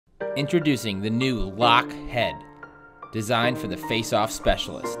Introducing the new lock head, designed for the face-off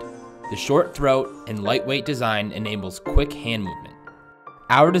specialist. The short throat and lightweight design enables quick hand movement.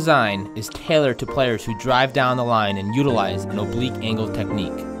 Our design is tailored to players who drive down the line and utilize an oblique angle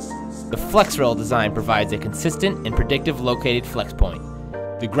technique. The FlexRail design provides a consistent and predictive located flex point.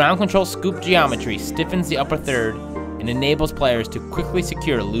 The ground control scoop geometry stiffens the upper third and enables players to quickly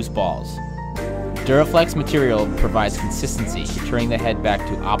secure loose balls. Duraflex material provides consistency, turning the head back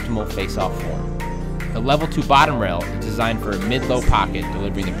to optimal face-off form. The Level 2 bottom rail is designed for a mid-low pocket,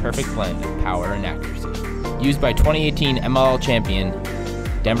 delivering the perfect blend of power and accuracy. Used by 2018 MLL Champion,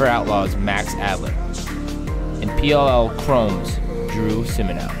 Denver Outlaws Max Adler, and PLL Chrome's Drew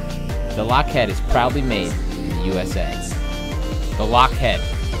Simoneau. The lock head is proudly made in the USA. The lock head.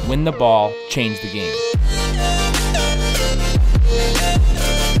 Win the ball, change the game.